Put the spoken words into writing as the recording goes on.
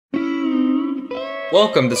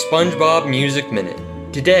Welcome to SpongeBob Music Minute.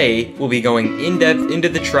 Today, we'll be going in-depth into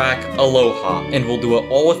the track Aloha, and we'll do it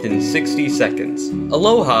all within 60 seconds.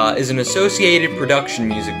 Aloha is an associated production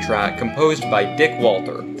music track composed by Dick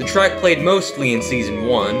Walter. The track played mostly in Season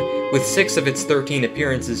 1, with 6 of its 13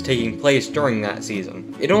 appearances taking place during that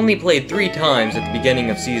season. It only played 3 times at the beginning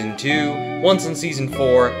of Season 2, once in Season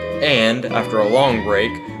 4, and, after a long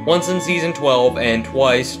break, once in Season 12 and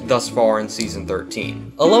twice thus far in Season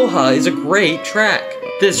 13. Aloha is a great track!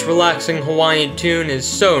 This relaxing Hawaiian tune is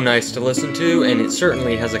so nice to listen to, and it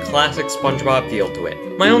certainly has a classic SpongeBob feel to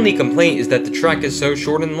it. My only complaint is that the track is so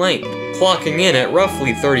short in length, clocking in at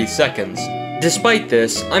roughly 30 seconds. Despite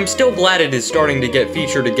this, I'm still glad it is starting to get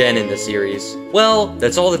featured again in the series. Well,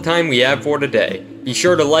 that's all the time we have for today. Be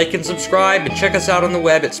sure to like and subscribe, and check us out on the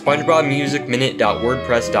web at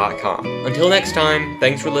SpongeBobMusicMinute.wordpress.com. Until next time,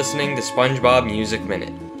 thanks for listening to SpongeBob Music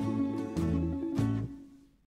Minute.